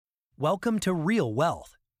Welcome to Real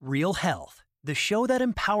Wealth, Real Health, the show that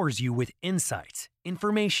empowers you with insights,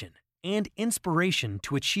 information, and inspiration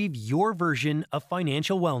to achieve your version of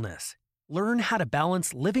financial wellness. Learn how to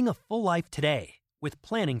balance living a full life today with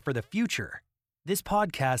planning for the future. This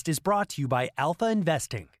podcast is brought to you by Alpha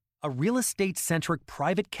Investing, a real estate-centric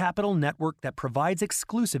private capital network that provides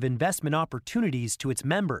exclusive investment opportunities to its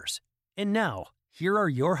members. And now, here are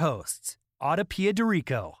your hosts, Ada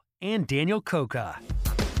Piederico and Daniel Coca.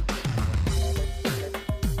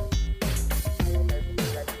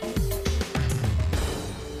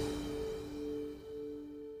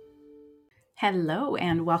 Hello,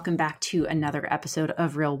 and welcome back to another episode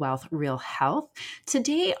of Real Wealth, Real Health.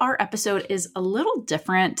 Today, our episode is a little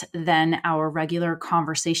different than our regular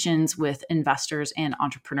conversations with investors and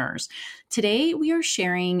entrepreneurs. Today, we are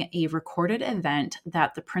sharing a recorded event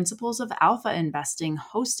that the Principles of Alpha Investing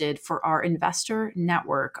hosted for our investor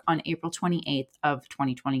network on April 28th of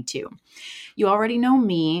 2022. You already know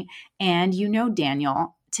me, and you know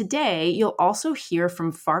Daniel. Today, you'll also hear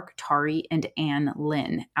from Fark Tari and Ann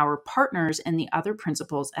Lin, our partners and the other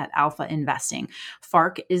principals at Alpha Investing.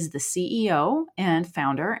 Fark is the CEO and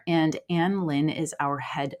founder, and Ann Lin is our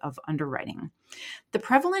head of underwriting. The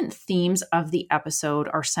prevalent themes of the episode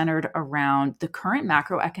are centered around the current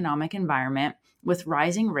macroeconomic environment with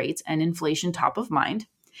rising rates and inflation top of mind,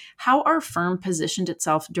 how our firm positioned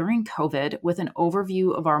itself during COVID with an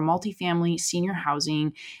overview of our multifamily, senior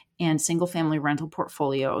housing, and single-family rental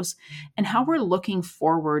portfolios, and how we're looking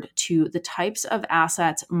forward to the types of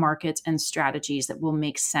assets, markets, and strategies that will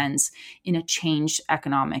make sense in a changed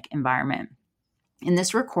economic environment. In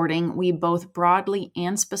this recording, we both broadly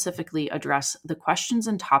and specifically address the questions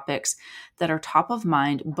and topics that are top of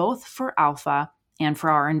mind both for Alpha and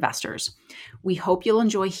for our investors. We hope you'll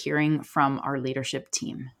enjoy hearing from our leadership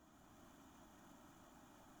team.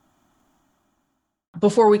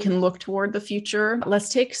 Before we can look toward the future, let's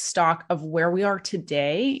take stock of where we are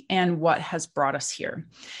today and what has brought us here.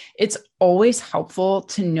 It's always helpful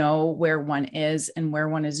to know where one is and where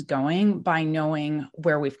one is going by knowing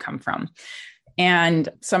where we've come from. And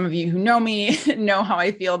some of you who know me know how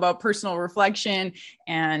I feel about personal reflection.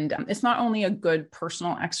 And it's not only a good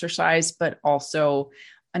personal exercise, but also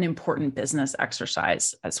an important business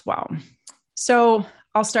exercise as well. So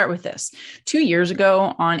I'll start with this. 2 years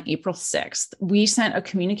ago on April 6th, we sent a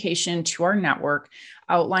communication to our network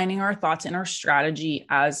outlining our thoughts and our strategy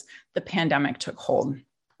as the pandemic took hold.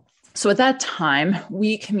 So at that time,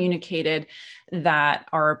 we communicated that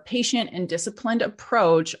our patient and disciplined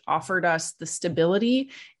approach offered us the stability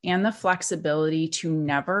and the flexibility to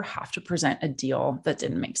never have to present a deal that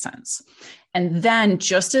didn't make sense. And then,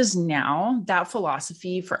 just as now, that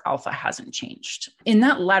philosophy for Alpha hasn't changed. In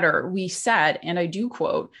that letter, we said, and I do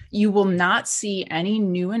quote, "You will not see any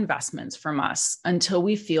new investments from us until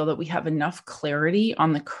we feel that we have enough clarity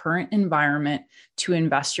on the current environment to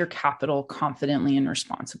invest your capital confidently and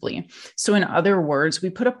responsibly." So in other words, we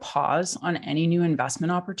put a pause on any new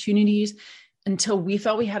investment opportunities until we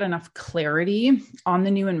felt we had enough clarity on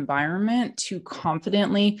the new environment to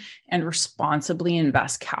confidently and responsibly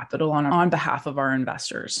invest capital on behalf of our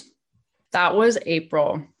investors. That was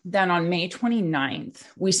April. Then on May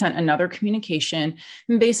 29th, we sent another communication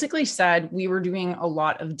and basically said we were doing a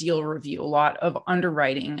lot of deal review, a lot of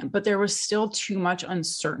underwriting, but there was still too much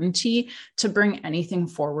uncertainty to bring anything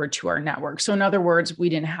forward to our network. So in other words, we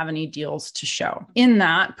didn't have any deals to show. In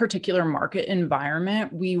that particular market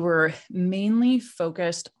environment, we were mainly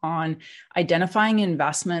focused on identifying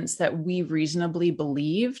investments that we reasonably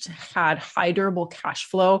believed had high durable cash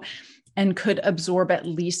flow and could absorb at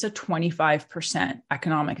least a 25%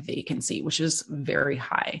 economic vacancy, which is very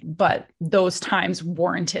high. But those times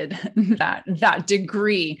warranted that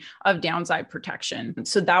degree of downside protection.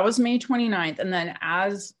 So that was May 29th. And then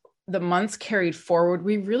as the months carried forward,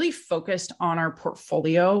 we really focused on our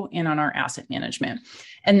portfolio and on our asset management.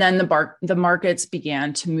 And then the markets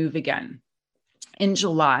began to move again. In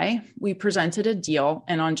July, we presented a deal,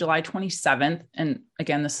 and on July 27th, and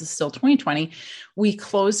again, this is still 2020, we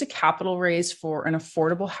closed a capital raise for an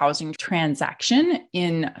affordable housing transaction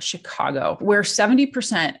in Chicago, where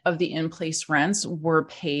 70% of the in-place rents were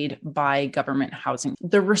paid by government housing.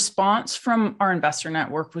 The response from our investor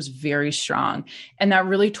network was very strong, and that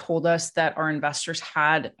really told us that our investors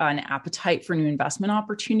had an appetite for new investment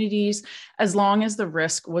opportunities as long as the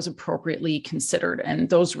risk was appropriately considered. And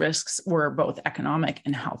those risks were both economic economic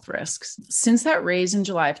and health risks. Since that raise in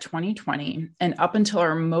July of 2020 and up until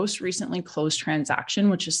our most recently closed transaction,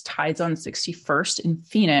 which is Tides on 61st in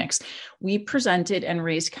Phoenix, we presented and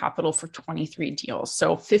raised capital for 23 deals.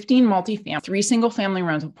 So 15 multifamily, 3 single-family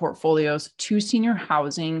rental portfolios, 2 senior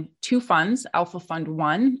housing, 2 funds, Alpha Fund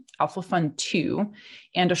 1, Alpha Fund 2,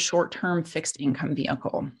 and a short-term fixed income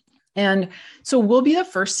vehicle. And so we'll be the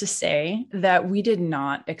first to say that we did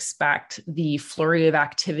not expect the flurry of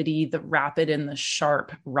activity, the rapid and the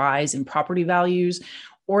sharp rise in property values,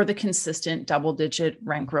 or the consistent double-digit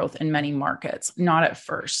rent growth in many markets, not at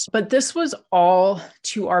first. But this was all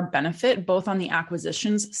to our benefit, both on the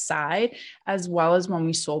acquisitions side, as well as when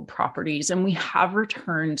we sold properties. And we have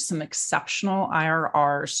returned some exceptional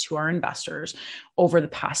IRRs to our investors over the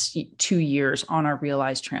past 2 years on our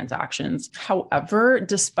realized transactions. However,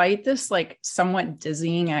 despite this somewhat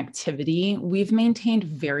dizzying activity, we've maintained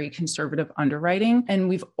very conservative underwriting, and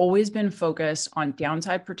we've always been focused on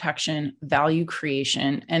downside protection, value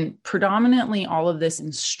creation, and predominantly all of this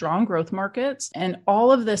in strong growth markets, and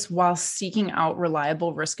all of this while seeking out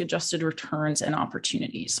reliable risk-adjusted returns and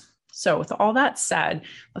opportunities. So with all that said,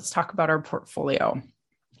 let's talk about our portfolio.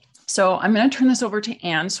 So I'm going to turn this over to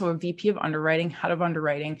Anne, so a VP of underwriting, head of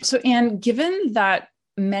underwriting. So Anne, given that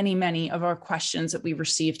many of our questions that we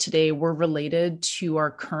received today were related to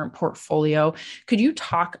our current portfolio, could you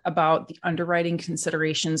talk about the underwriting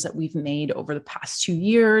considerations that we've made over the past 2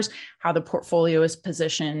 years, how the portfolio is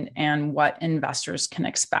positioned, and what investors can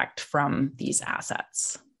expect from these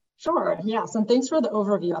assets? Sure. Yes. And thanks for the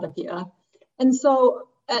overview, Aditya. And so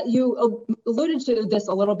you alluded to this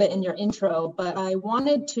a little bit in your intro, but I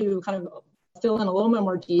wanted to kind of fill in a little bit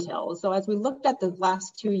more detail. So as we looked at the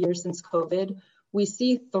last 2 years since COVID, we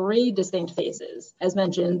see 3 distinct phases. As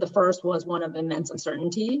mentioned, the first was one of immense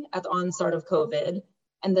uncertainty at the onset of COVID.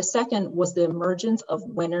 And the second was the emergence of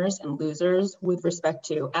winners and losers with respect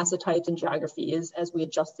to asset types and geographies as we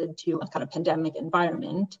adjusted to a kind of pandemic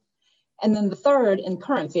environment. And then the third and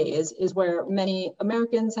current phase is where many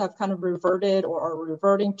Americans have kind of reverted or are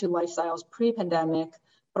reverting to lifestyles pre-pandemic,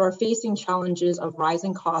 but are facing challenges of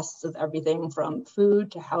rising costs of everything from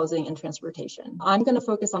food to housing and transportation. I'm going to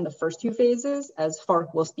focus on the first 2 phases, as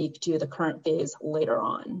Fark will speak to the current phase later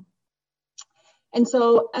on. And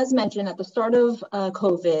so, as mentioned, at the start of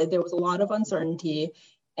COVID, there was a lot of uncertainty.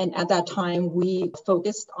 And at that time, we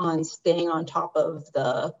focused on staying on top of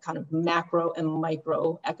the kind of macro and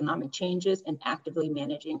micro economic changes and actively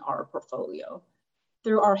managing our portfolio.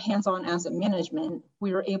 Through our hands-on asset management,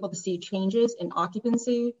 we were able to see changes in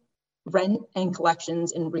occupancy, rent, and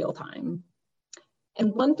collections in real time.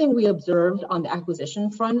 And one thing we observed on the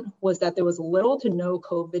acquisition front was that there was little to no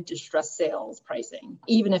COVID distressed sales pricing,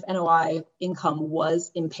 even if NOI income was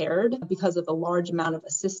impaired because of the large amount of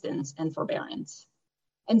assistance and forbearance.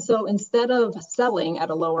 And so instead of selling at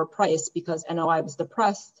a lower price because NOI was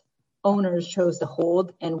depressed, owners chose to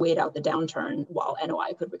hold and wait out the downturn while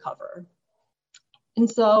NOI could recover. And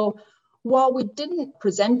so while we didn't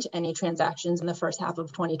present any transactions in the first half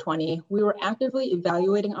of 2020, we were actively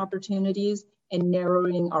evaluating opportunities and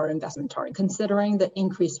narrowing our investment target. Considering the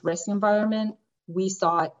increased risk environment, we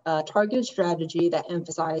sought a targeted strategy that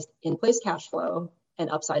emphasized in-place cash flow and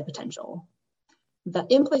upside potential. The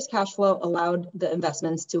in-place cash flow allowed the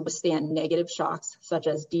investments to withstand negative shocks, such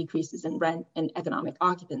as decreases in rent and economic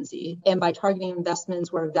occupancy. And by targeting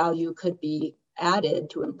investments where value could be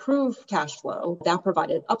added to improve cash flow, that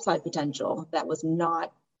provided upside potential that was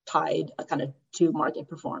not tied kind of to market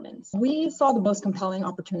performance. We saw the most compelling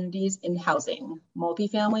opportunities in housing,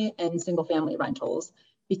 multifamily, and single-family rentals,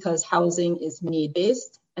 because housing is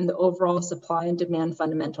need-based and the overall supply and demand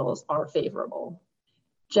fundamentals are favorable.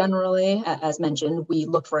 Generally, as mentioned, we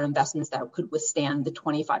look for investments that could withstand the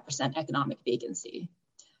 25% economic vacancy.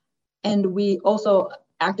 And we also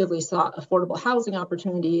actively sought affordable housing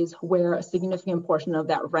opportunities where a significant portion of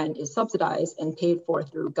that rent is subsidized and paid for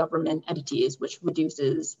through government entities, which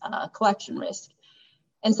reduces collection risk.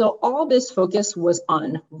 And so all this focus was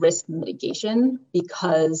on risk mitigation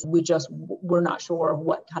because we just were not sure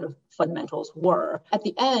what kind of fundamentals were. At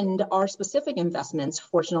the end, our specific investments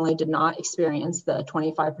fortunately did not experience the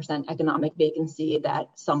 25% economic vacancy that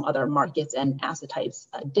some other markets and asset types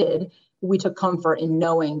did. We took comfort in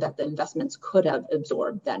knowing that the investments could have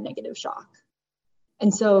absorbed that negative shock.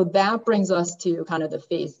 And so that brings us to kind of the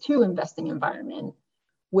phase 2 investing environment,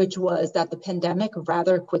 which was that the pandemic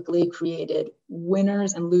rather quickly created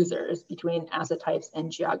winners and losers between asset types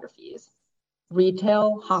and geographies.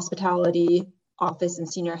 Retail, hospitality, office, and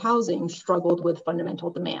senior housing struggled with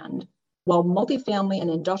fundamental demand, while multifamily and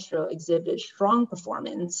industrial exhibited strong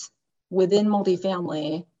performance. Within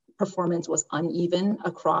multifamily, performance was uneven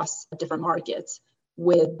across different markets,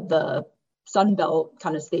 with the Sun Belt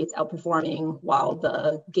kind of states outperforming while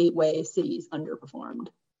the gateway cities underperformed.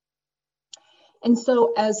 And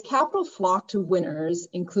so as capital flocked to winners,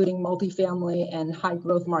 including multifamily and high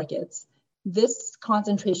growth markets, this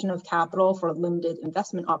concentration of capital for limited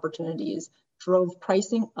investment opportunities drove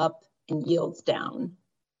pricing up and yields down.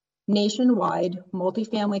 Nationwide,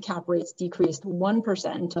 multifamily cap rates decreased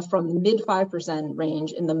 1% from the mid 5%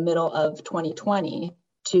 range in the middle of 2020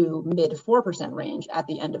 to mid 4% range at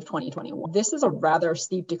the end of 2021. This is a rather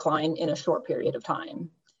steep decline in a short period of time.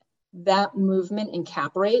 That movement in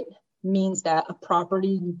cap rate means that a property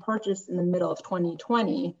you purchased in the middle of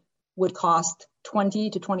 2020 would cost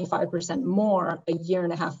 20 to 25% more a year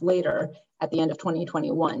and a half later at the end of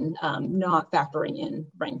 2021, not factoring in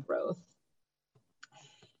rent growth.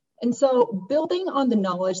 And so building on the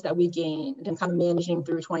knowledge that we gained and kind of managing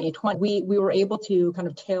through 2020, we were able to kind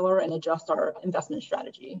of tailor and adjust our investment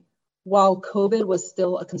strategy. While COVID was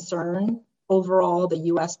still a concern, overall, the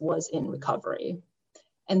US was in recovery.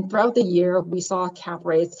 And throughout the year, we saw cap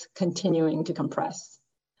rates continuing to compress.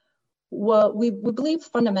 Well, we believe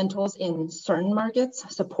fundamentals in certain markets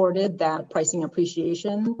supported that pricing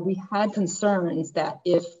appreciation. We had concerns that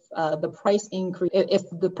if the price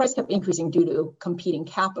kept increasing due to competing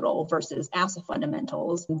capital versus asset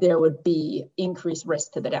fundamentals, there would be increased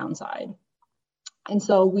risk to the downside. And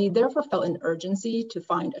so we therefore felt an urgency to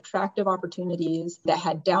find attractive opportunities that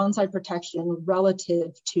had downside protection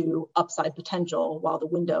relative to upside potential while the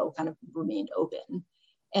window kind of remained open.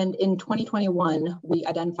 And in 2021, we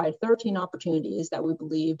identified 13 opportunities that we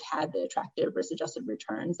believed had the attractive risk-adjusted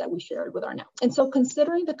returns that we shared with our network. And so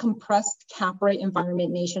considering the compressed cap rate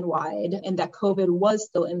environment nationwide and that COVID was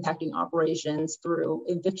still impacting operations through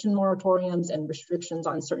eviction moratoriums and restrictions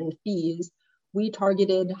on certain fees, we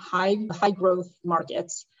targeted high growth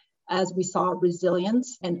markets as we saw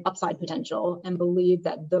resilience and upside potential and believed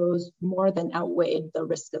that those more than outweighed the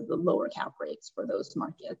risk of the lower cap rates for those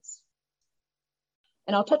markets.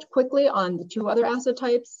 And I'll touch quickly on the two other asset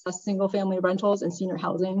types, single family rentals and senior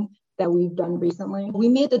housing that we've done recently. We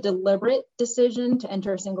made the deliberate decision to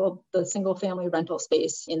enter the single family rental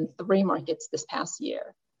space in 3 markets this past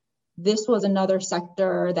year. This was another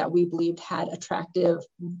sector that we believed had attractive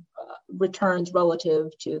returns relative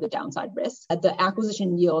to the downside risk. The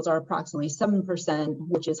acquisition yields are approximately 7%,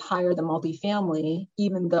 which is higher than multifamily,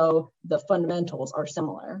 even though the fundamentals are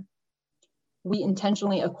similar. We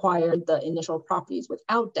intentionally acquired the initial properties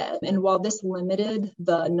without debt. And while this limited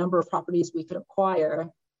the number of properties we could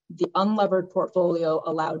acquire, the unlevered portfolio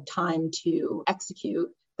allowed time to execute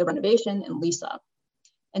the renovation and lease up.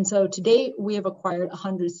 And so to date, we have acquired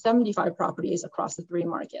 175 properties across the 3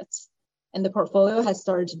 markets. And the portfolio has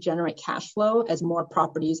started to generate cash flow as more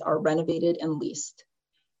properties are renovated and leased.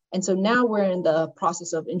 And so now we're in the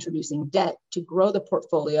process of introducing debt to grow the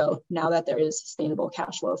portfolio now that there is sustainable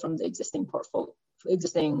cash flow from the existing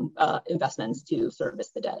investments to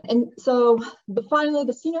service the debt. And so finally,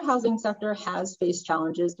 the senior housing sector has faced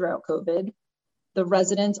challenges throughout COVID. The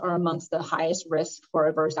residents are amongst the highest risk for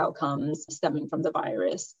adverse outcomes stemming from the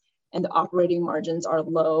virus, and the operating margins are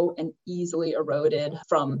low and easily eroded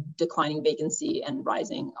from declining vacancy and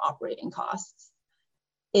rising operating costs.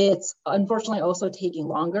 It's unfortunately also taking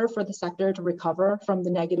longer for the sector to recover from the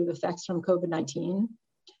negative effects from COVID-19.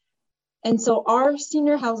 And so our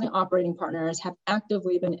senior housing operating partners have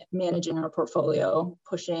actively been managing our portfolio,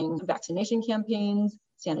 pushing vaccination campaigns,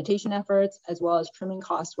 sanitation efforts, as well as trimming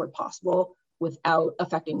costs where possible without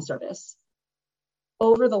affecting service.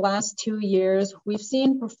 Over the last 2 years, we've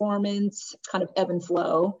seen performance kind of ebb and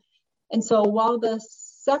flow. And so while the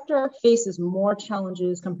sector faces more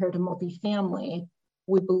challenges compared to multifamily,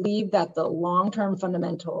 we believe that the long-term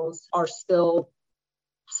fundamentals are still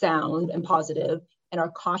sound and positive and are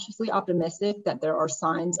cautiously optimistic that there are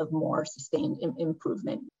signs of more sustained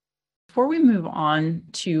improvement. Before we move on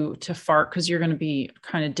to FARC, because you're going to be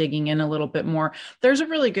kind of digging in a little bit more, there's a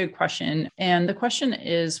really good question. And the question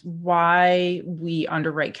is why we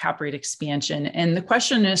underwrite cap rate expansion. And the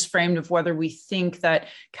question is framed of whether we think that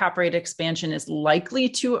cap rate expansion is likely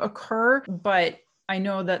to occur, but I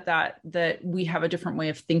know that we have a different way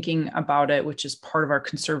of thinking about it, which is part of our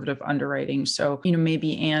conservative underwriting. So,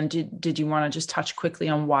 maybe Anne, did you want to just touch quickly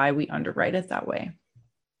on why we underwrite it that way?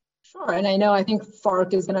 Sure, and I think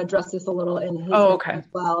FARC is going to address this a little in his as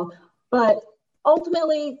well. But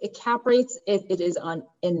ultimately, cap rates, it is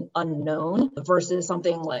an unknown versus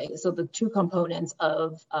something like, so the two components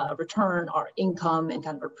of return are income and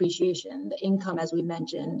kind of appreciation. The income, as we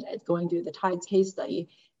mentioned, going through the Tides case study,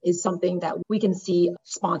 is something that we can see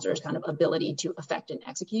sponsors' kind of ability to affect and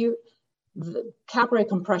execute. The cap rate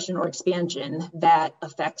compression or expansion that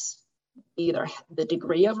affects either the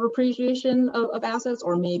degree of appreciation of assets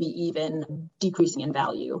or maybe even decreasing in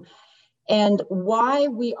value. And why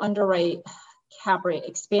we underwrite cap rate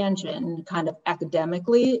expansion kind of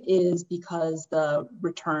academically is because the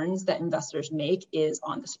returns that investors make is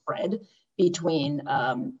on the spread between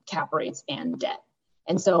cap rates and debt.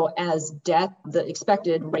 And so as debt, the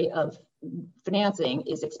expected rate of financing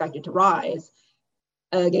is expected to rise,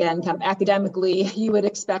 again, kind of academically, you would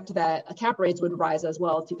expect that cap rates would rise as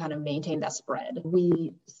well to kind of maintain that spread.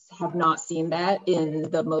 We have not seen that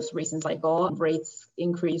in the most recent cycle. Rates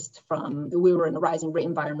increased we were in a rising rate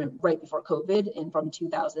environment right before COVID, and from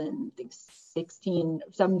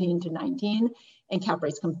 17 to 19, and cap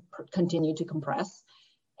rates continue to compress.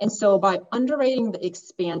 And so by underwriting the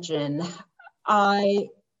expansion,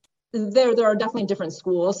 there are definitely different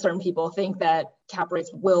schools. Certain people think that cap rates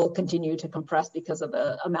will continue to compress because of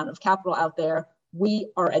the amount of capital out there. We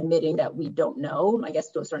are admitting that we don't know. I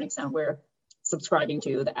guess to a certain extent, we're subscribing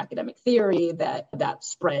to the academic theory that that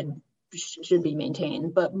spread should be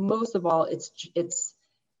maintained. But most of all, it's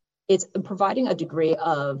providing a degree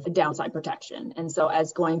of downside protection. And so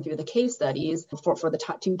as going through the case studies for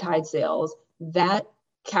the two tide sales, the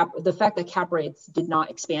fact that cap rates did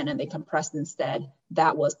not expand and they compressed instead,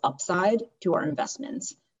 that was upside to our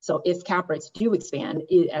investments. So if cap rates do expand,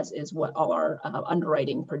 as is what all our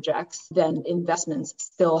underwriting projects, then investments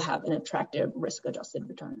still have an attractive risk-adjusted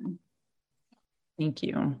return. Thank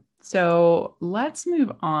you. So let's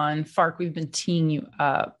move on. Fark, we've been teeing you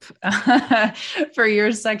up for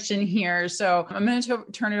your section here. So I'm going to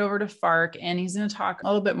turn it over to Fark, and he's going to talk a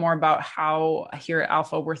little bit more about how here at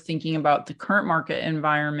Alpha, we're thinking about the current market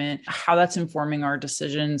environment, how that's informing our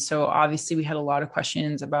decisions. So obviously we had a lot of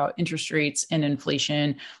questions about interest rates and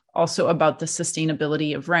inflation, also about the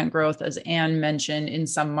sustainability of rent growth. As Anne mentioned, in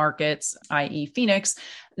some markets, i.e. Phoenix,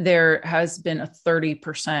 there has been a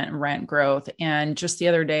 30% rent growth. And just the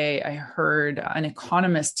other day, I heard an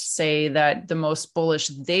economist say that the most bullish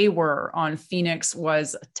they were on Phoenix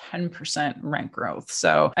was a 10% rent growth.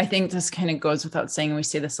 So I think this kind of goes without saying. We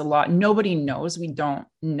say this a lot. Nobody knows. We don't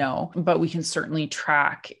know, but we can certainly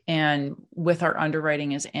track. And with our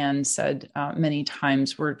underwriting, as Anne said many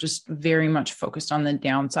times, we're just very much focused on the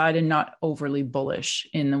downside and not overly bullish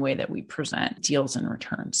in the way that we present deals and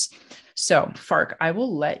returns. So Fark, I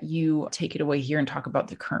will let you take it away here and talk about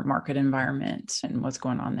the current market environment and what's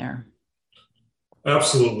going on there.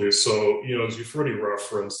 Absolutely. So, as you've already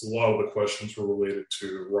referenced, a lot of the questions were related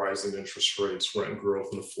to rising interest rates, rent growth,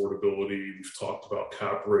 and affordability. We've talked about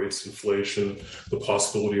cap rates, inflation, the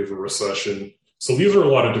possibility of a recession. So these are a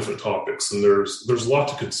lot of different topics, and there's a lot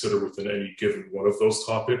to consider within any given one of those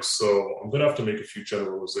topics. So I'm going to have to make a few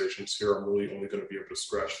generalizations here. I'm really only going to be able to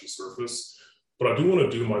scratch the surface. But I do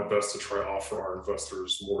want to do my best to try to offer our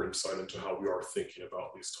investors more insight into how we are thinking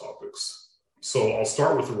about these topics. So I'll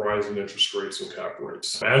start with the rising interest rates and cap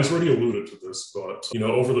rates. Anne's already alluded to this, but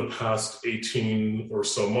over the past 18 or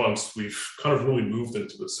so months, we've kind of really moved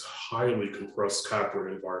into this highly compressed cap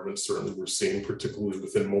rate environment. Certainly we're seeing, particularly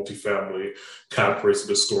within multifamily, cap rates at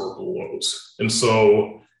historical lows. And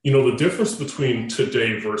so, the difference between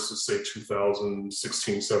today versus say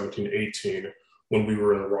 2016, 17, 18, when we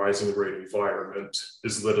were in a rising rate environment,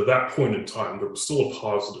 is that at that point in time, there was still a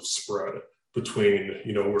positive spread between,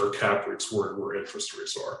 where cap rates were and where interest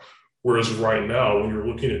rates are. Whereas right now, when you're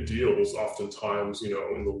looking at deals, oftentimes, in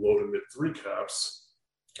the low to mid 3 caps,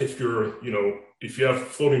 if you have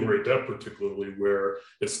floating rate debt, particularly where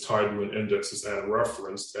it's tied to an index as Anne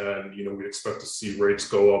referenced, and, we expect to see rates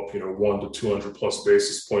go up, 1 to 200 plus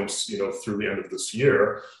basis points, through the end of this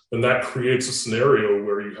year, then that creates a scenario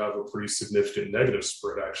where you have a pretty significant negative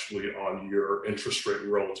spread actually on your interest rate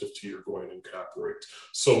relative to your going-in cap rate.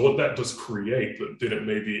 So what that does create that didn't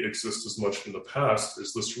maybe exist as much in the past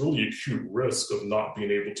is this really acute risk of not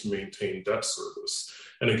being able to maintain debt service.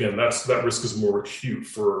 And again, that risk is more acute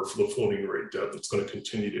for the floating rate debt that's going to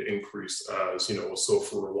continue to increase as, a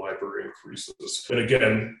SOFR or LIBOR increases. And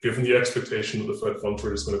again, given the expectation that the Fed funds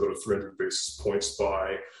rate is going to go to 300 basis points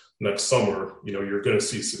by next summer, you're going to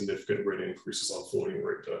see significant rate increases on floating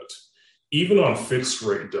rate debt. Even on fixed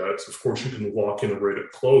rate debt, of course, you can lock in a rate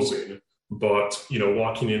at closing, but,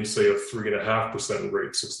 locking in, say, a 3.5%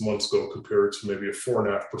 rate 6 months ago compared to maybe a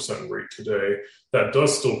 4.5% rate today, that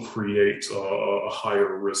does still create a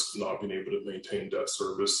higher risk of not being able to maintain debt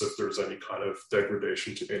service if there's any kind of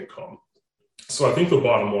degradation to income. So I think the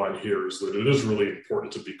bottom line here is that it is really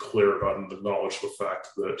important to be clear about and acknowledge the fact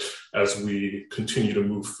that as we continue to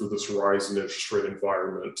move through this rising interest rate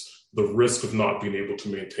environment, the risk of not being able to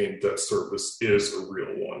maintain debt service is a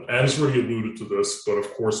real one. Anne's already alluded to this, but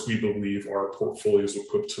of course we believe our portfolio is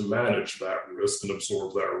equipped to manage that risk and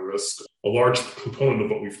absorb that risk. A large component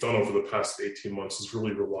of what we've done over the past 18 months has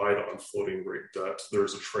really relied on floating rate debt.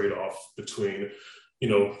 There's a trade-off between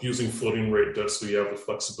using floating rate debt so you have the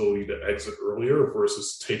flexibility to exit earlier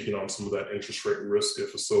versus taking on some of that interest rate risk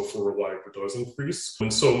if a SOFR or LIBOR does increase.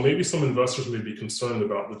 And so maybe some investors may be concerned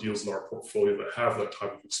about the deals in our portfolio that have that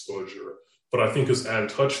type of exposure. But I think as Anne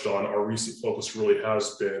touched on, our recent focus really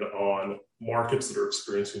has been on markets that are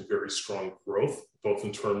experiencing very strong growth, both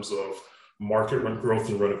in terms of market rent growth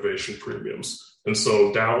and renovation premiums. And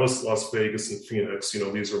so Dallas, Las Vegas, and Phoenix,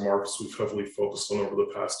 these are markets we've heavily focused on over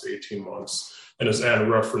the past 18 months. And as Anne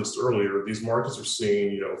referenced earlier, these markets are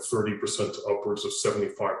seeing, 30% to upwards of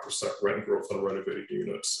 75% rent growth on renovated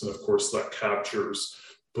units. And of course, that captures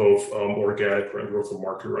both organic rent growth and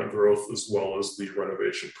market rent growth, as well as the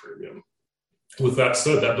renovation premium. With that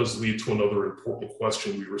said, that does lead to another important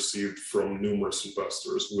question we received from numerous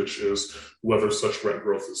investors, which is whether such rent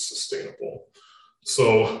growth is sustainable.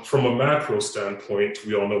 So from a macro standpoint,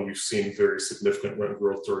 we all know we've seen very significant rent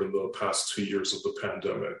growth during the past 2 years of the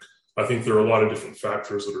pandemic. I think there are a lot of different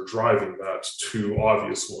factors that are driving that. Two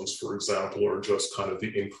obvious ones, for example, are just kind of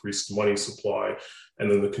the increased money supply and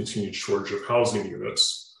then the continued shortage of housing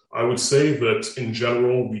units. I would say that in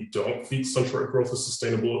general, we don't think such rent growth is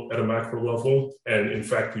sustainable at a macro level. And in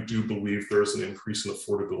fact, we do believe there's an increase in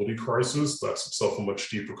affordability crisis. That's itself a much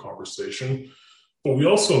deeper conversation. But we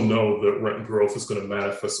also know that rent growth is going to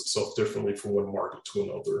manifest itself differently from one market to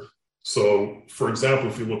another. So, for example,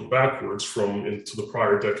 if you look backwards into the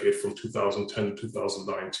prior decade, from 2010 to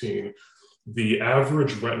 2019, the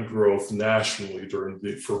average rent growth nationally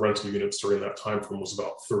for rental units during that time frame was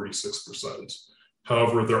about 36%.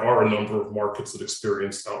 However, there are a number of markets that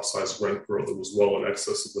experienced outsized rent growth that was well in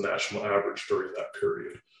excess of the national average during that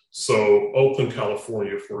period. So, Oakland,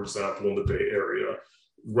 California, for example, in the Bay Area,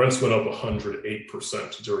 rents went up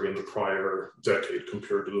 108% during the prior decade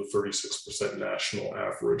compared to the 36% national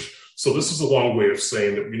average. So this is a long way of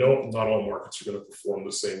saying that we know not all markets are going to perform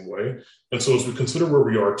the same way. And so as we consider where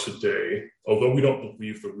we are today, although we don't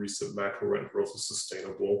believe the recent macro rent growth is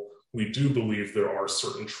sustainable, we do believe there are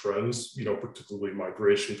certain trends, particularly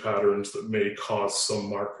migration patterns, that may cause some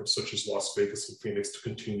markets such as Las Vegas and Phoenix to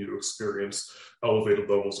continue to experience elevated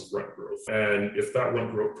levels of rent growth. And if that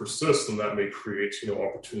rent growth persists, then that may create,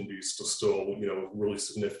 opportunities to still, really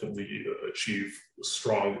significantly achieve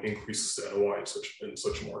strong increases to NOI in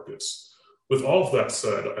such markets. With all of that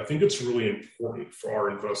said, I think it's really important for our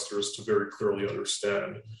investors to very clearly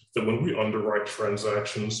understand that when we underwrite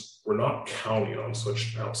transactions, we're not counting on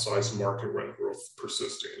such outsized market rent growth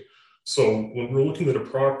persisting. So when we're looking at a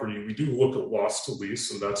property, we do look at loss to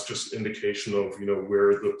lease, and that's just an indication of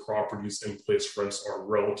where the property's in-place rents are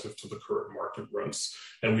relative to the current market rents.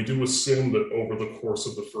 And we do assume that over the course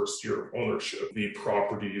of the first year of ownership, the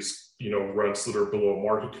property's rents that are below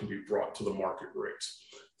market can be brought to the market rate.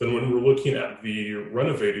 Then when we're looking at the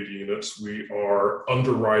renovated units, we are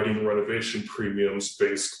underwriting renovation premiums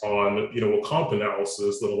based on, a comp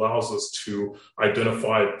analysis that allows us to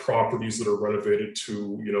identify properties that are renovated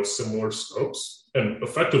to, similar scopes and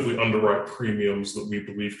effectively underwrite premiums that we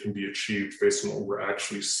believe can be achieved based on what we're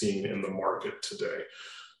actually seeing in the market today.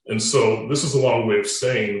 And so this is a long way of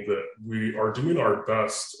saying that we are doing our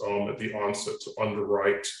best at the onset to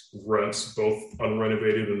underwrite rents, both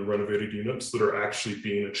unrenovated and renovated units that are actually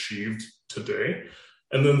being achieved today.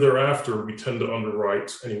 And then thereafter, we tend to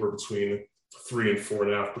underwrite anywhere between 3 and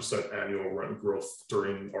 4.5% annual rent growth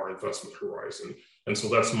during our investment horizon. And so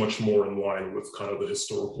that's much more in line with kind of the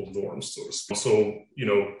historical norms, so to speak. So,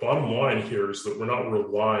 bottom line here is that we're not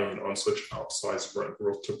relying on such outsized rent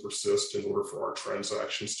growth to persist in order for our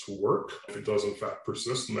transactions to work. If it does in fact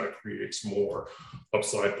persist, then that creates more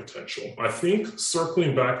upside potential. I think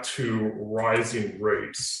circling back to rising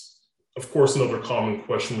rates, of course, another common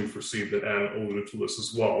question we've received, and Anne alluded to this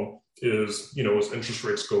as well, is, as interest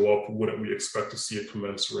rates go up, wouldn't we expect to see a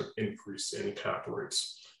commensurate increase in cap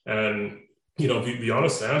rates? And the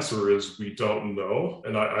honest answer is we don't know,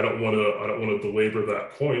 and I don't want to belabor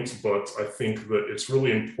that point, but I think that it's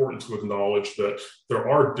really important to acknowledge that there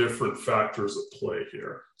are different factors at play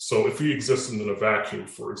here. So if we existed in a vacuum,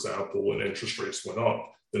 for example, and interest rates went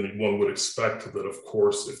up, then one would expect that, of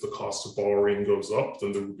course, if the cost of borrowing goes up,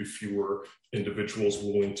 then there would be fewer individuals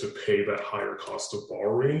willing to pay that higher cost of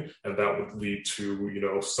borrowing. And that would lead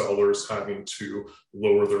to, sellers having to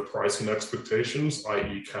lower their pricing expectations,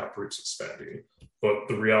 i.e. cap rates expanding. But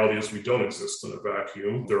the reality is we don't exist in a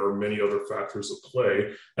vacuum. There are many other factors at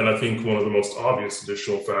play. And I think one of the most obvious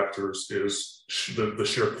additional factors is the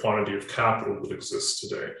sheer quantity of capital that exists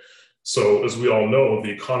today. So as we all know, the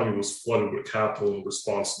economy was flooded with capital in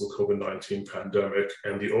response to the COVID-19 pandemic,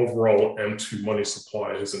 and the overall M2 money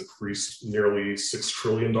supply has increased nearly $6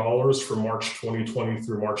 trillion from March 2020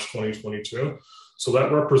 through March 2022. So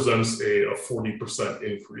that represents a 40%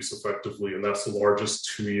 increase effectively, and that's the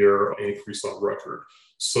largest 2-year increase on record.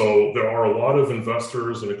 So there are a lot of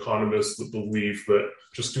investors and economists that believe that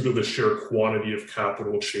just due to the sheer quantity of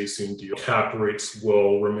capital chasing deals, cap rates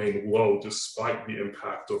will remain low despite the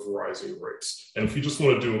impact of rising rates. And if you just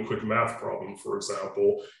want to do a quick math problem, for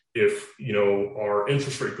example, if our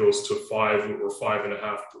interest rate goes to 5 or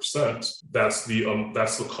 5.5%, that's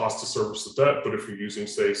the cost to service the debt. But if you're using,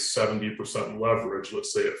 say, 70% leverage,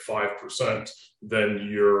 let's say at 5%, then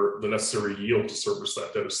the necessary yield to service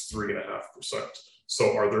that debt is 3.5%.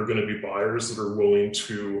 So are there going to be buyers that are willing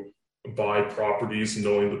to buy properties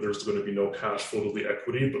knowing that there's going to be no cash flow to the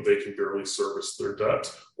equity, but they can barely service their debt?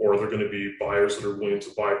 Or are there going to be buyers that are willing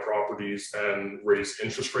to buy properties and raise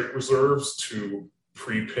interest rate reserves to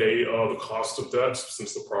prepay the cost of debt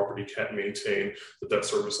since the property can't maintain the debt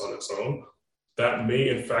service on its own? That may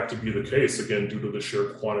in fact be the case, again, due to the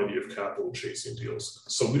sheer quantity of capital chasing deals.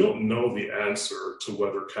 So we don't know the answer to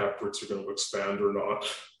whether cap rates are going to expand or not.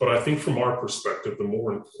 But I think from our perspective, the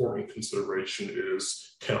more important consideration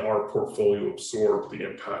is, can our portfolio absorb the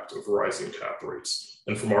impact of rising cap rates?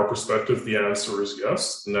 And from our perspective, the answer is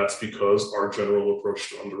yes. And that's because our general approach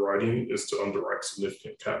to underwriting is to underwrite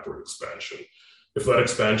significant cap rate expansion. If that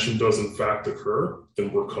expansion does in fact occur,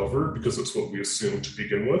 then we're covered because it's what we assumed to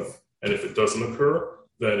begin with. And if it doesn't occur,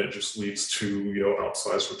 then it just leads to,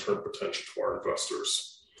 outsized return potential to our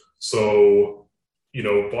investors. So,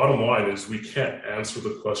 bottom line is we can't answer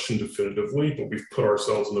the question definitively, but we've put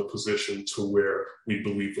ourselves in a position to where we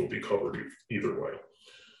believe they'll be covered either way.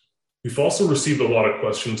 We've also received a lot of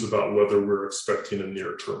questions about whether we're expecting a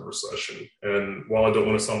near-term recession. And while I don't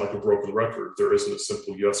want to sound like a broken record, there isn't a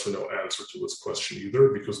simple yes or no answer to this question either,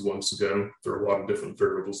 because once again, there are a lot of different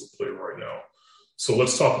variables at play right now. So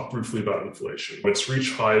let's talk briefly about inflation. It's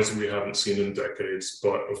reached highs we haven't seen in decades,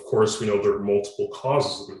 but of course we know there are multiple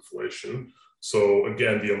causes of inflation. So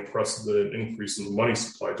again, the unprecedented increase in the money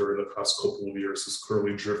supply during the past couple of years has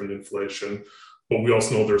clearly driven inflation. But we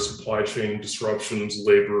also know there's supply chain disruptions,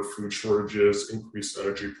 labor, food shortages, increased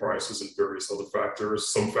energy prices, and various other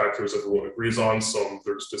factors. Some factors everyone agrees on, some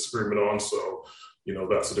there's disagreement on. So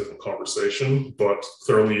that's a different conversation, but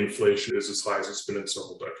clearly inflation is as high as it's been in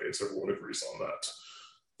several decades. Everyone agrees on that.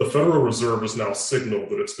 The Federal Reserve has now signaled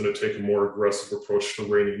that it's going to take a more aggressive approach to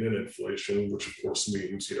reining in inflation, which of course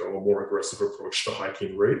means, a more aggressive approach to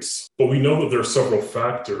hiking rates. But we know that there are several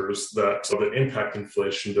factors that impact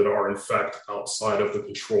inflation that are in fact outside of the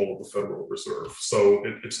control of the Federal Reserve. So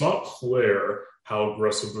it's not clear how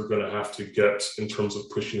aggressive they're going to have to get in terms of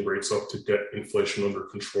pushing rates up to get inflation under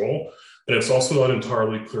control. And it's also not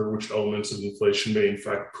entirely clear which elements of inflation may in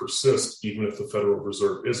fact persist, even if the Federal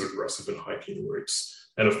Reserve is aggressive in hiking rates.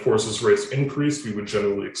 And of course, as rates increase, we would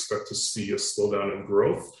generally expect to see a slowdown in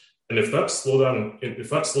growth. And if that slowdown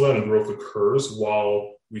in growth occurs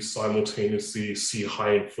while we simultaneously see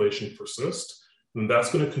high inflation persist, then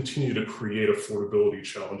that's going to continue to create affordability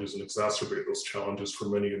challenges and exacerbate those challenges for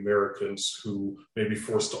many Americans who may be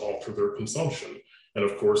forced to alter their consumption. And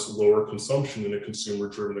of course, lower consumption in a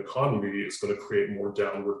consumer-driven economy is going to create more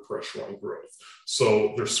downward pressure on growth.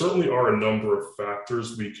 So there certainly are a number of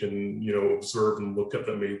factors we can, observe and look at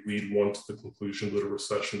that may lead one to the conclusion that a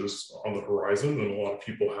recession is on the horizon. And a lot of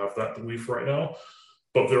people have that belief right now.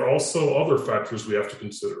 But there are also other factors we have to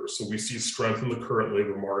consider. So we see strength in the current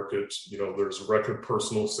labor market. There's record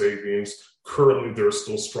personal savings. Currently, there's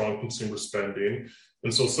still strong consumer spending.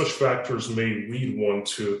 And so such factors may lead one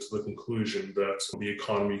to the conclusion that the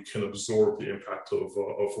economy can absorb the impact of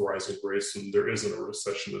rising rates and there isn't a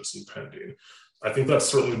recession that's impending. I think that's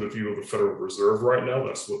certainly the view of the Federal Reserve right now.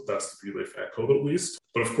 That's the view they've echoed at least.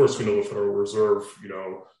 But of course, we know the Federal Reserve,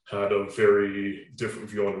 had a very different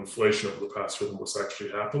view on inflation over the past year than what's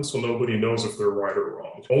actually happened. So nobody knows if they're right or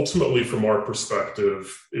wrong. Ultimately, from our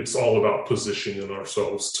perspective, it's all about positioning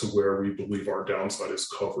ourselves to where we believe our downside is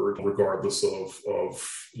covered, regardless of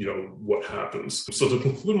what happens. So to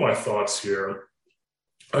conclude my thoughts here,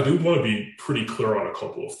 I do want to be pretty clear on a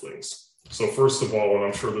couple of things. So first of all, and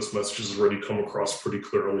I'm sure this message has already come across pretty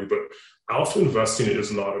clearly, but Alpha Investing is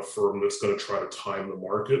not a firm that's going to try to time the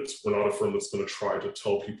market. We're not a firm that's going to try to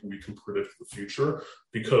tell people we can predict the future,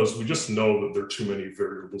 because we just know that there are too many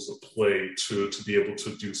variables at play to be able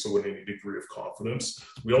to do so with any degree of confidence.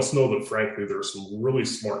 We also know that, frankly, there are some really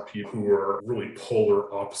smart people who are really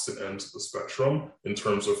polar opposite ends of the spectrum in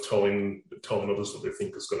terms of telling others what they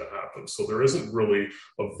think is going to happen. So there isn't really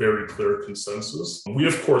a very clear consensus. We,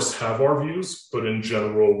 of course, have our views, but in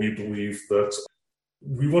general, we believe that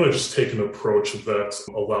we want to just take an approach that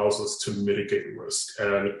allows us to mitigate risk.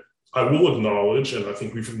 And I will acknowledge, and I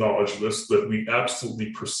think we've acknowledged this, that we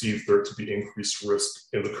absolutely perceive there to be increased risk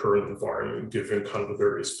in the current environment, given kind of the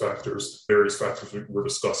various factors we're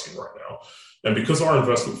discussing right now. And because our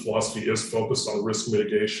investment philosophy is focused on risk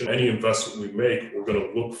mitigation, any investment we make, we're going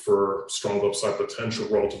to look for strong upside potential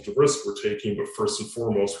relative to risk we're taking. But first and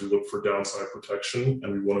foremost, we look for downside protection,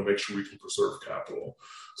 and we want to make sure we can preserve capital.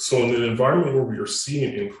 So in an environment where we are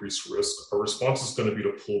seeing increased risk, our response is going to be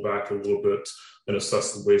to pull back a little bit and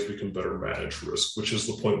assess the ways we can better manage risk, which is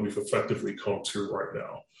the point we've effectively come to right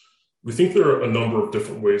now. We think there are a number of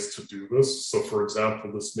different ways to do this. So, for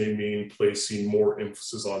example, this may mean placing more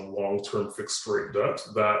emphasis on long-term fixed rate debt.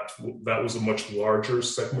 That was a much larger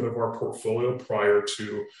segment of our portfolio prior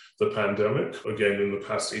to the pandemic. Again, in the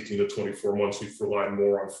past 18 to 24 months, we've relied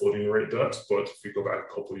more on floating rate debt. But if we go back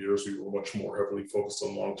a couple of years, we were much more heavily focused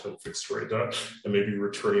on long-term fixed rate debt. And maybe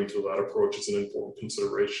returning to that approach is an important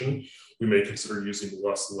consideration. We may consider using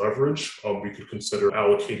less leverage. We could consider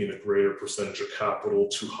allocating a greater percentage of capital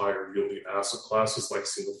to higher yielding asset classes like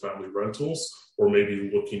single family rentals, or maybe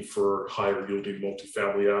looking for higher yielding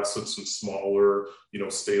multifamily assets in smaller,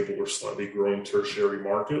 stable or slightly growing tertiary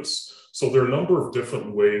markets. So there are a number of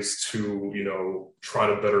different ways to, try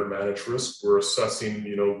to better manage risk. We're assessing,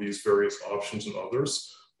 these various options and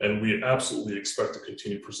others. And we absolutely expect to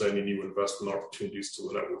continue presenting new investment opportunities to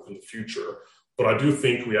the network in the future. But I do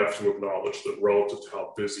think we have to acknowledge that relative to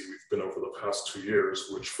how busy we've been over the past 2 years,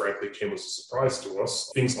 which frankly came as a surprise to us,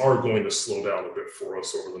 things are going to slow down a bit for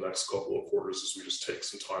us over the next couple of quarters as we just take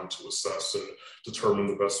some time to assess and determine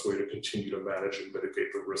the best way to continue to manage and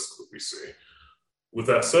mitigate the risk that we see. With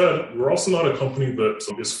that said, we're also not a company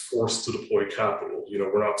that is forced to deploy capital.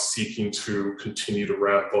 We're not seeking to continue to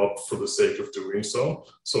ramp up for the sake of doing so.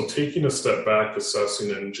 So taking a step back,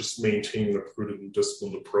 assessing and just maintaining a prudent and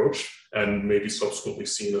disciplined approach, and maybe subsequently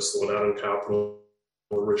seeing a slowdown in capital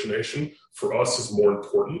origination, for us is more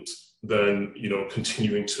important than,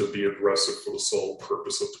 continuing to be aggressive for the sole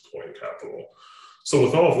purpose of deploying capital. So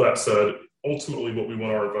with all of that said, ultimately what we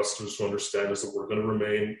want our investors to understand is that we're going to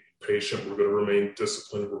remain patient, we're going to remain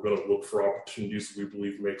disciplined, we're going to look for opportunities that we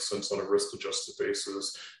believe make sense on a risk-adjusted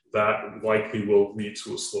basis. That likely will lead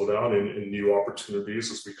to a slowdown in new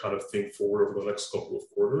opportunities as we kind of think forward over the next couple of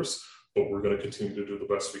quarters. But we're going to continue to do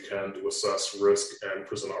the best we can to assess risk and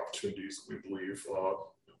present opportunities that we believe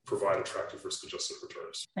provide attractive risk-adjusted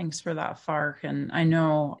returns. Thanks for that, Fark. And I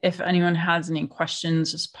know if anyone has any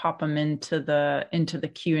questions, just pop them into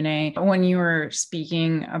the Q&A. When you were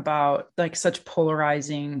speaking about like such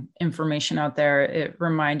polarizing information out there, it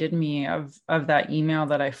reminded me of that email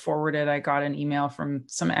that I forwarded. I got an email from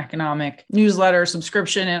some economic newsletter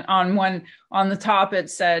subscription, and on the top it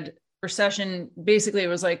said recession. Basically, it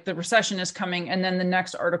was like the recession is coming, and then the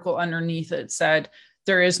next article underneath it said,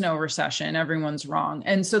 there is no recession, everyone's wrong.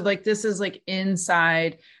 And so like, this is like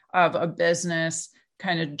inside of a business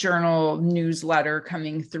kind of journal newsletter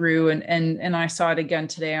coming through. And I saw it again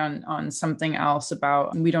today on something else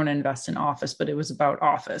about, we don't invest in office, but it was about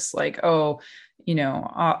office. Like,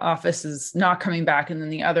 office is not coming back. And then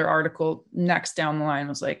the other article next down the line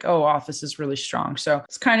was like, office is really strong. So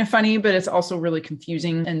it's kind of funny, but it's also really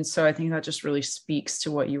confusing. And so I think that just really speaks to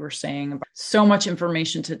what you were saying about so much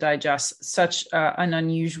information to digest, such an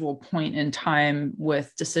unusual point in time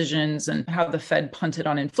with decisions, and how the Fed punted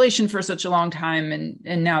on inflation for such a long time.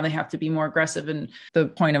 And now they have to be more aggressive. And the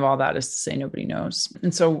point of all that is to say nobody knows.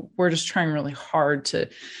 And so we're just trying really hard to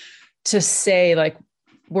say, like,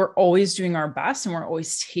 we're always doing our best, and we're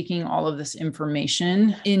always taking all of this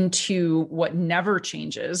information into what never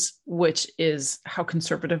changes, which is how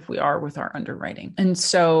conservative we are with our underwriting. And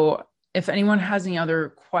so if anyone has any other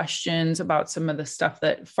questions about some of the stuff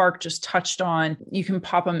that Fark just touched on, you can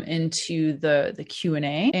pop them into the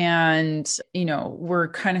Q&A. And, we're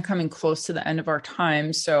kind of coming close to the end of our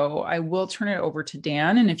time. So I will turn it over to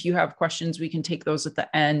Dan. And if you have questions, we can take those at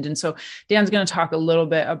the end. And so Dan's going to talk a little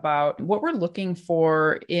bit about what we're looking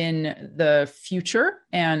for in the future.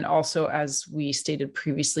 And also, as we stated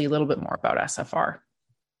previously, a little bit more about SFR.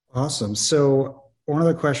 Awesome. So one of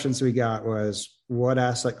the questions we got was, what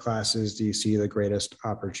asset classes do you see the greatest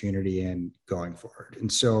opportunity in going forward?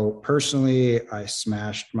 And so personally, I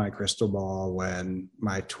smashed my crystal ball when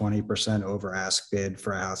my 20% over ask bid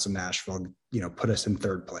for a house in Nashville, put us in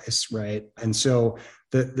third place, right? And so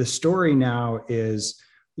the story now is,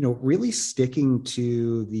 really sticking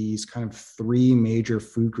to these kind of three major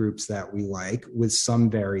food groups that we like with some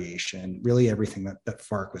variation, really everything that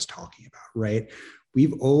Fark was talking about, right?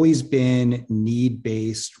 We've always been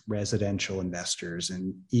need-based residential investors,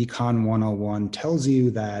 and Econ 101 tells you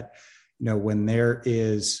that, when there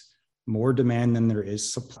is more demand than there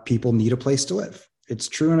is supply, people need a place to live. It's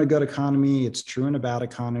true in a good economy. It's true in a bad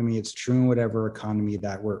economy. It's true in whatever economy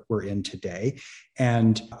that we're in today.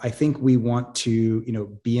 And I think we want to,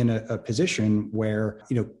 be in a position where,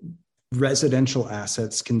 residential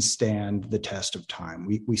assets can stand the test of time.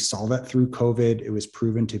 We saw that through COVID. It was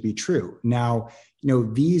proven to be true. Now,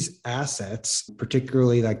 these assets,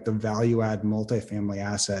 particularly like the value add multifamily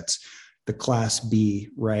assets, the class B,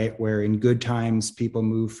 right? Where in good times, people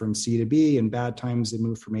move from C to B, and bad times they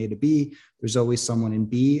move from A to B. There's always someone in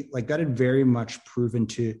B. Like that had very much proven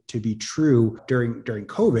to be true during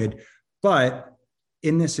COVID. But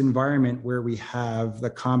in this environment where we have the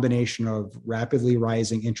combination of rapidly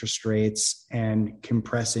rising interest rates and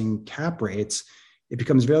compressing cap rates, it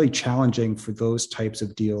becomes very challenging for those types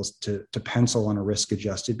of deals to pencil on a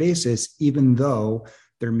risk-adjusted basis, even though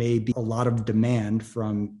there may be a lot of demand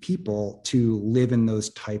from people to live in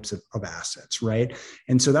those types of assets, right?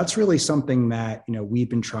 And so that's really something that, we've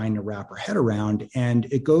been trying to wrap our head around. And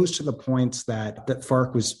it goes to the points that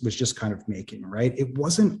Fark was just kind of making, right? It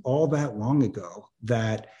wasn't all that long ago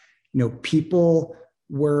that, people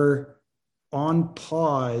were on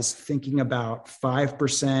pause thinking about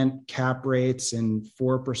 5% cap rates and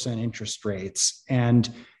 4% interest rates. And,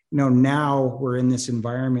 now we're in this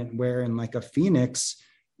environment where in like a Phoenix,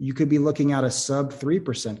 you could be looking at a sub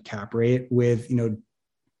 3% cap rate with,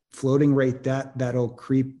 floating rate debt that'll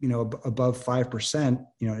creep, above 5%,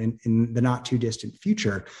 in the not too distant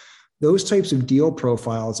future. Those types of deal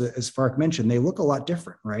profiles, as Fark mentioned, they look a lot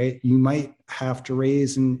different, right? You might have to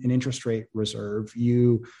raise an interest rate reserve.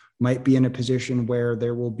 You might be in a position where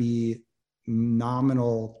there will be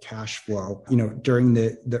nominal cash flow, during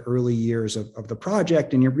the early years of the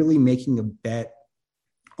project, and you're really making a bet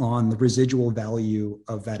on the residual value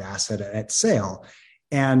of that asset at sale.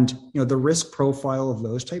 And, the risk profile of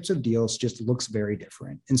those types of deals just looks very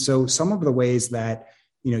different. And so some of the ways that,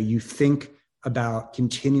 you think about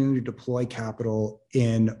continuing to deploy capital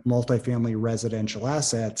in multifamily residential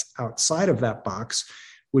assets outside of that box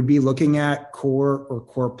would be looking at core or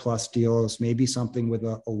core plus deals, maybe something with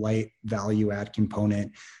a light value add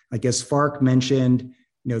component. Like as Fark mentioned,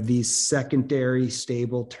 these secondary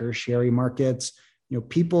stable tertiary markets,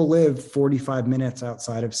 people live 45 minutes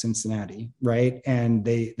outside of Cincinnati, right? And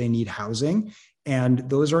they need housing. And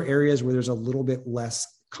those are areas where there's a little bit less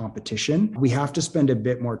competition. We have to spend a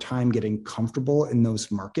bit more time getting comfortable in those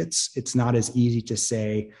markets. It's not as easy to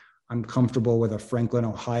say, I'm comfortable with a Franklin,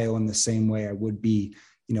 Ohio in the same way I would be,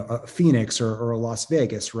 a Phoenix or a Las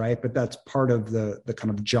Vegas, right? But that's part of the kind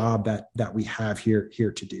of job that we have here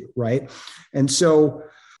to do, right? And so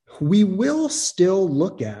we will still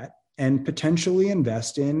look at and potentially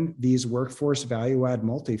invest in these workforce value add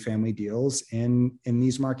multifamily deals in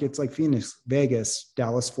these markets like Phoenix, Vegas,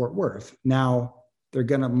 Dallas, Fort Worth. Now, they're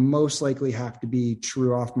going to most likely have to be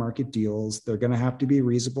true off-market deals. They're going to have to be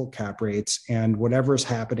reasonable cap rates, and whatever's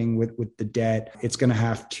happening with the debt, it's going to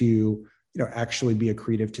have to actually be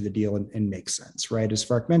accretive to the deal and make sense, right? As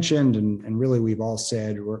Fark mentioned, and really we've all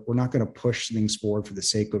said, we're not going to push things forward for the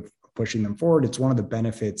sake of pushing them forward. It's one of the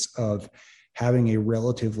benefits of having a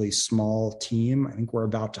relatively small team. I think we're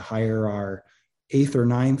about to hire our 8th or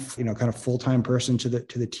 9th, kind of full-time person to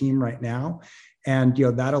the team right now. And,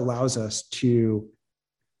 that allows us to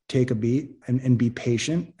take a beat and be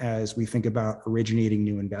patient as we think about originating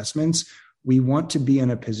new investments. We want to be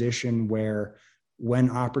in a position where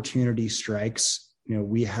when opportunity strikes,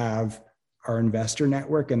 we have our investor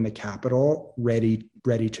network and the capital ready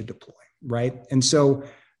to deploy, right? And so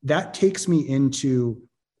that takes me into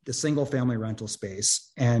the single family rental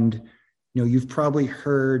space. And, you've probably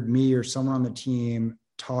heard me or someone on the team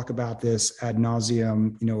talk about this ad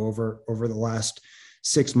nauseum, over the last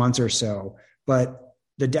 6 months or so. But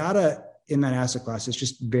the data in that asset class is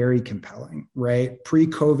just very compelling, right?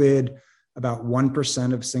 Pre-COVID, about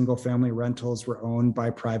 1% of single family rentals were owned by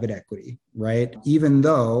private equity, right? Even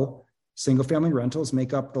though single family rentals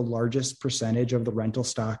make up the largest percentage of the rental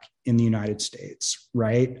stock in the United States,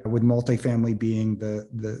 right? With multifamily being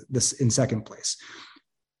the in second place.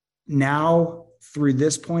 Now, through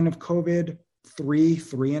this point of COVID,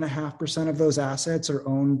 3.5% of those assets are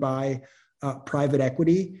owned by private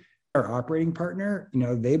equity. Our operating partner,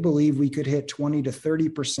 they believe we could hit 20 to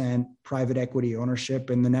 30% private equity ownership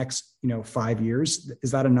in the next, 5 years.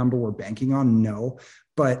 Is that a number we're banking on? No.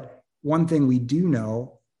 But one thing we do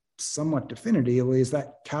know somewhat definitively is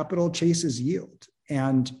that capital chases yield.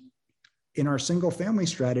 And in our single family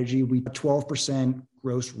strategy, we 12%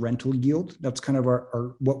 gross rental yield. That's kind of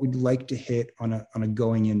our what we'd like to hit on a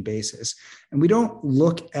going in basis. And we don't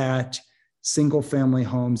look at single family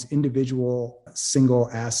homes, individual single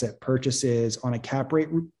asset purchases on a cap rate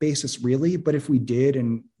basis, really. But if we did,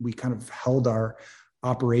 and we kind of held our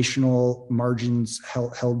operational margins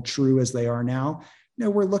held true as they are now,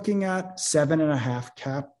 we're looking at 7.5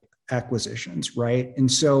 cap acquisitions, right?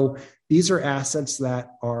 And so these are assets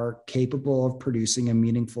that are capable of producing a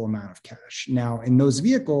meaningful amount of cash. Now, in those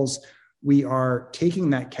vehicles, we are taking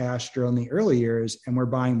that cash during the early years and we're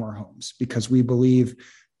buying more homes because we believe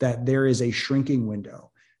that there is a shrinking window.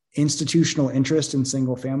 Institutional interest in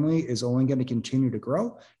single family is only going to continue to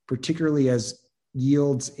grow, particularly as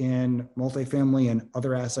yields in multifamily and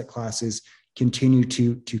other asset classes continue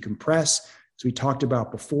to compress. As we talked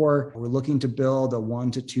about before, we're looking to build a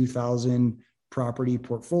 1,000 to 2,000 property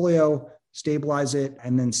portfolio, stabilize it,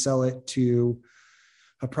 and then sell it to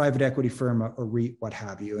a private equity firm, a REIT, what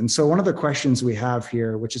have you. And so one of the questions we have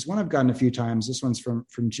here, which is one I've gotten a few times, this one's from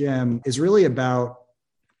Jim, is really about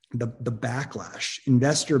the backlash,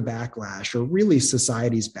 investor backlash, or really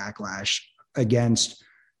society's backlash against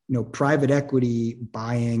private equity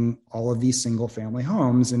buying all of these single family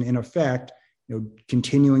homes and in effect,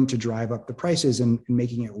 continuing to drive up the prices and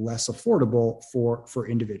making it less affordable for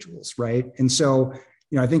individuals, right? And so,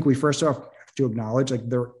 I think we first off have to acknowledge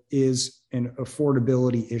there is an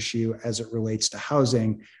affordability issue as it relates to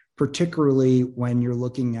housing, particularly when you're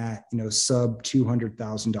looking at, sub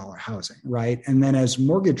 $200,000 housing, right? And then as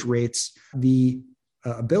mortgage rates, the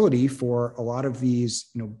ability for a lot of these,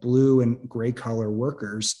 blue and gray collar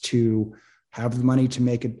workers to have the money to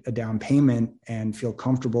make a down payment and feel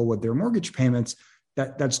comfortable with their mortgage payments,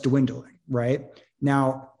 that's dwindling, right?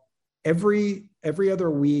 Now, every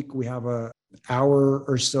other week, we have a hour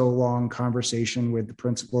or so long conversation with the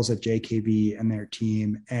principals at JKB and their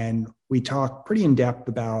team. And we talk pretty in depth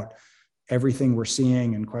about everything we're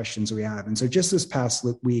seeing and questions we have. And so just this past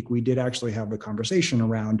week, we did actually have a conversation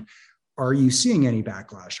around, are you seeing any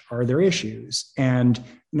backlash? Are there issues? And,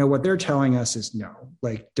 what they're telling us is no,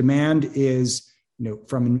 demand is,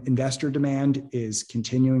 from investor demand is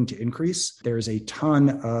continuing to increase. There's a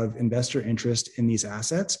ton of investor interest in these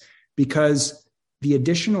assets because the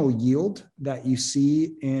additional yield that you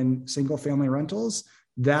see in single family rentals,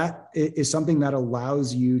 that is something that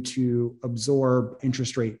allows you to absorb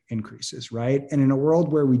interest rate increases, right? And in a world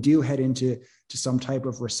where we do head into some type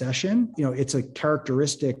of recession, it's a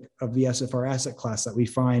characteristic of the SFR asset class that we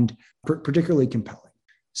find particularly compelling.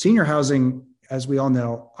 Senior housing, as we all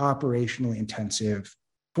know, operationally intensive,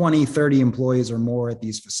 20, 30 employees or more at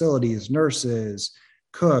these facilities, nurses,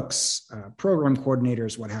 cooks, program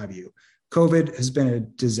coordinators, what have you. COVID has been a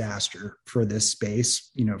disaster for this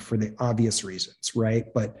space, for the obvious reasons, right?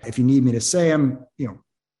 But if you need me to say them,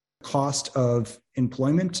 cost of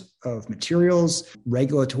employment, of materials,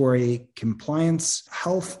 regulatory compliance,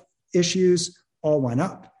 health issues all went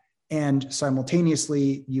up. And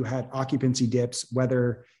simultaneously, you had occupancy dips,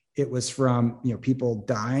 whether it was from people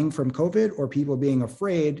dying from COVID or people being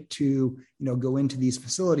afraid to go into these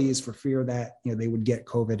facilities for fear that they would get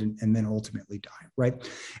COVID and then ultimately die, right?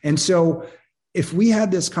 And so if we had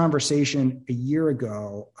this conversation a year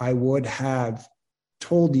ago, I would have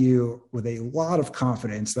told you with a lot of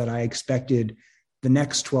confidence that I expected the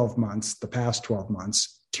next 12 months, the past 12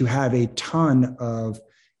 months, to have a ton of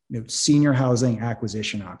senior housing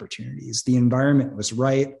acquisition opportunities. The environment was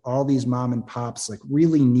right. All these mom and pops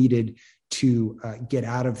really needed to get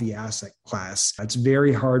out of the asset class. It's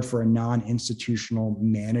very hard for a non-institutional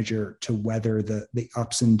manager to weather the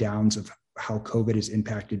ups and downs of how COVID has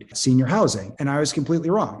impacted senior housing. And I was completely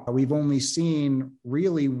wrong. We've only seen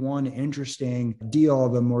really one interesting deal,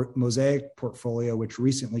 the Mosaic portfolio, which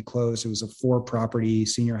recently closed. It was a 4-property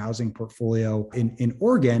senior housing portfolio in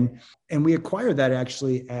Oregon. And we acquired that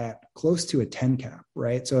actually at close to a 10 cap,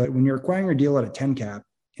 right? So when you're acquiring a deal at a 10 cap,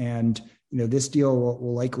 and this deal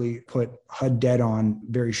will likely put HUD debt on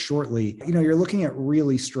very shortly, you're looking at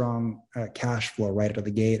really strong cash flow right out of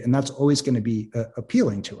the gate. And that's always going to be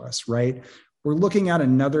appealing to us, right? We're looking at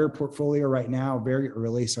another portfolio right now, very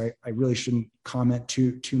early, so I really shouldn't comment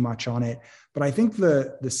too much on it. But I think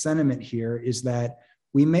the sentiment here is that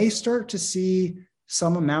we may start to see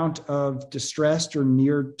some amount of distressed or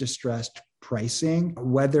near distressed pricing,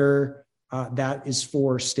 whether that is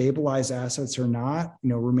for stabilized assets or not,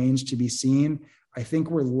 remains to be seen. I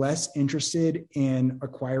think we're less interested in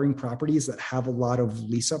acquiring properties that have a lot of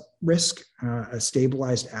lease-up risk. A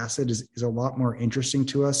stabilized asset is a lot more interesting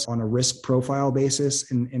to us on a risk profile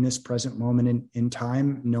basis in this present moment in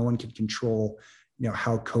time. No one can control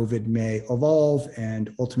how COVID may evolve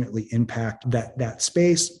and ultimately impact that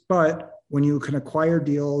space. But when you can acquire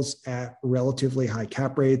deals at relatively high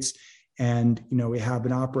cap rates, and we have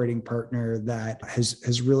an operating partner that has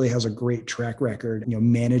a great track record,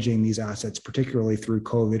 managing these assets, particularly through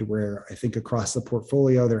COVID, where I think across the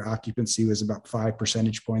portfolio, their occupancy was about 5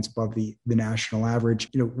 percentage points above the national average.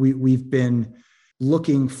 We've been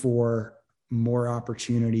looking for more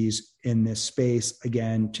opportunities in this space,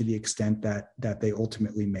 again, to the extent that they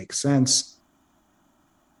ultimately make sense.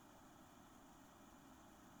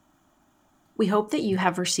 We hope that you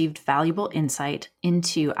have received valuable insight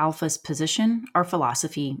into Alpha's position, our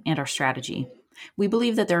philosophy, and our strategy. We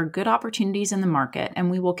believe that there are good opportunities in the market,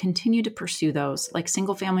 and we will continue to pursue those, like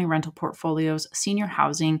single-family rental portfolios, senior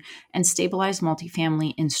housing, and stabilized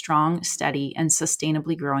multifamily in strong, steady, and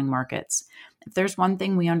sustainably growing markets. If there's one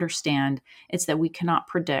thing we understand, it's that we cannot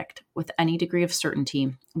predict with any degree of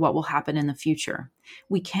certainty what will happen in the future.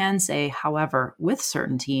 We can say, however, with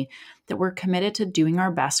certainty, that we're committed to doing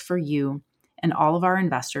our best for you and all of our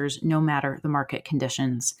investors, no matter the market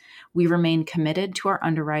conditions. We remain committed to our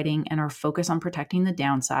underwriting and our focus on protecting the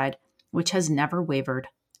downside, which has never wavered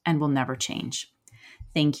and will never change.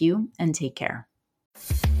 Thank you and take care.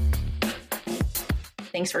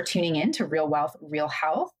 Thanks for tuning in to Real Wealth, Real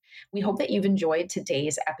Health. We hope that you've enjoyed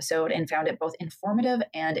today's episode and found it both informative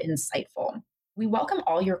and insightful. We welcome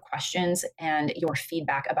all your questions and your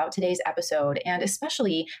feedback about today's episode, and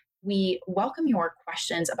especially we welcome your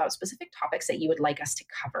questions about specific topics that you would like us to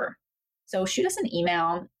cover. So shoot us an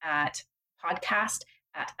email at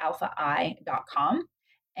podcast@alphai.com.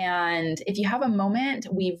 And if you have a moment,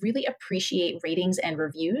 we really appreciate ratings and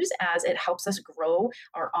reviews as it helps us grow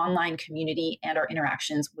our online community and our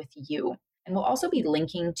interactions with you. And we'll also be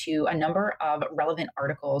linking to a number of relevant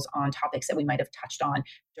articles on topics that we might have touched on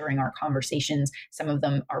during our conversations. Some of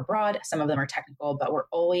them are broad, some of them are technical, but we're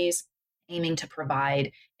always aiming to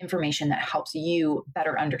provide information that helps you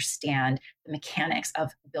better understand the mechanics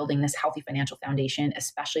of building this healthy financial foundation,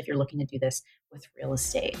 especially if you're looking to do this with real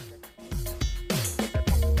estate.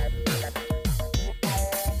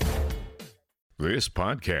 This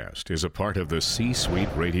podcast is a part of the C-Suite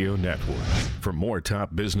Radio Network. For more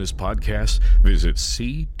top business podcasts, visit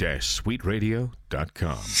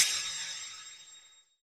c-suiteradio.com.